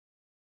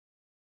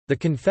The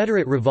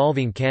Confederate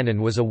revolving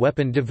cannon was a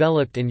weapon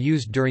developed and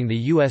used during the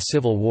U.S.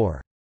 Civil War.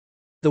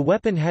 The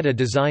weapon had a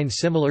design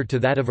similar to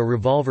that of a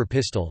revolver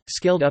pistol,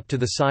 scaled up to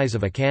the size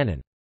of a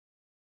cannon.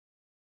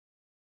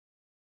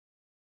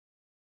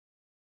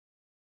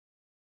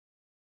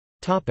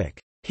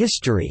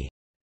 History.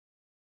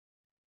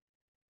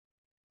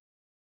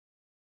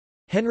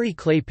 Henry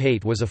Clay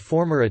Pate was a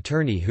former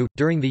attorney who,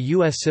 during the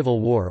U.S. Civil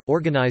War,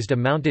 organized a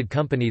mounted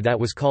company that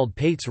was called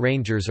Pate's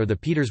Rangers or the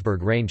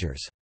Petersburg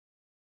Rangers.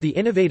 The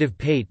innovative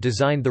Pate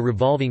designed the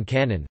revolving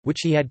cannon, which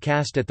he had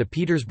cast at the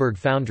Petersburg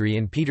Foundry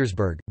in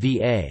Petersburg,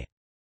 VA.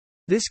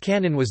 This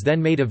cannon was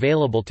then made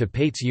available to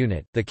Pate's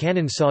unit. The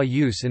cannon saw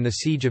use in the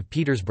Siege of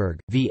Petersburg,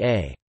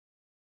 VA.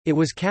 It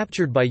was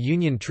captured by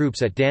Union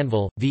troops at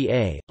Danville,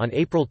 VA, on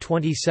April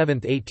 27,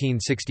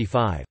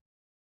 1865.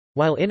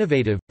 While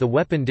innovative, the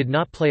weapon did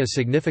not play a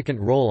significant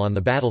role on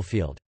the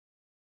battlefield.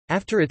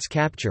 After its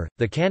capture,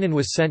 the cannon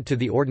was sent to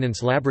the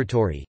Ordnance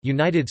Laboratory,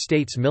 United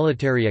States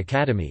Military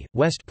Academy,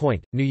 West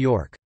Point, New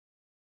York.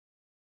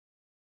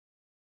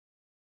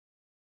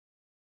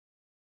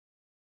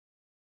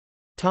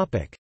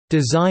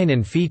 Design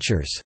and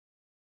features.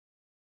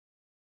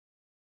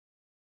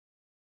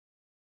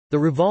 The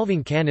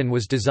revolving cannon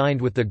was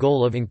designed with the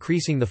goal of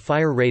increasing the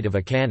fire rate of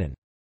a cannon.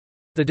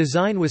 The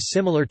design was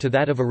similar to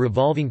that of a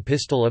revolving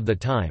pistol of the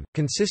time,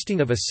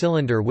 consisting of a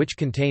cylinder which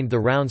contained the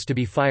rounds to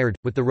be fired,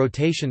 with the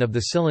rotation of the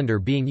cylinder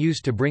being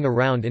used to bring a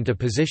round into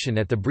position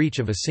at the breech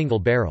of a single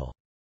barrel.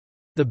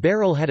 The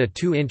barrel had a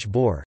 2-inch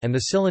bore, and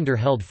the cylinder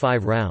held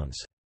 5 rounds.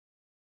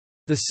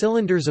 The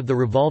cylinders of the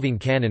revolving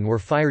cannon were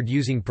fired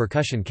using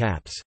percussion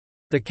caps.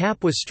 The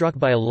cap was struck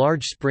by a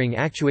large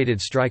spring-actuated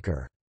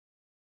striker.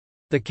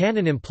 The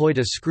cannon employed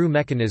a screw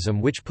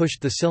mechanism which pushed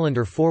the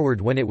cylinder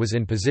forward when it was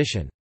in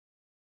position.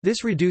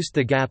 This reduced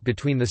the gap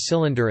between the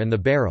cylinder and the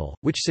barrel,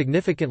 which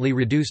significantly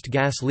reduced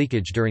gas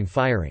leakage during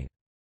firing.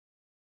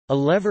 A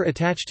lever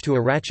attached to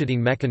a ratcheting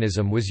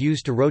mechanism was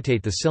used to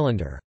rotate the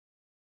cylinder.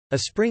 A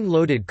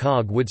spring-loaded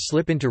cog would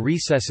slip into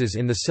recesses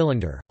in the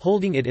cylinder,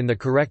 holding it in the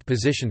correct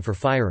position for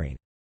firing.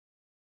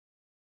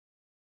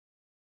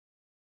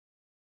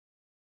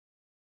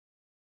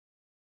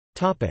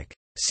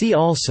 See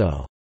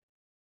also: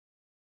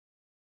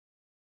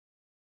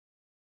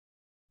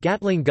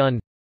 Gatling gun,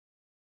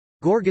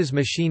 Gorgas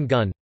machine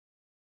gun,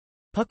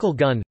 Puckle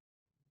gun,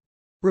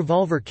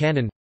 revolver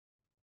cannon,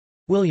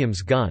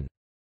 Williams gun.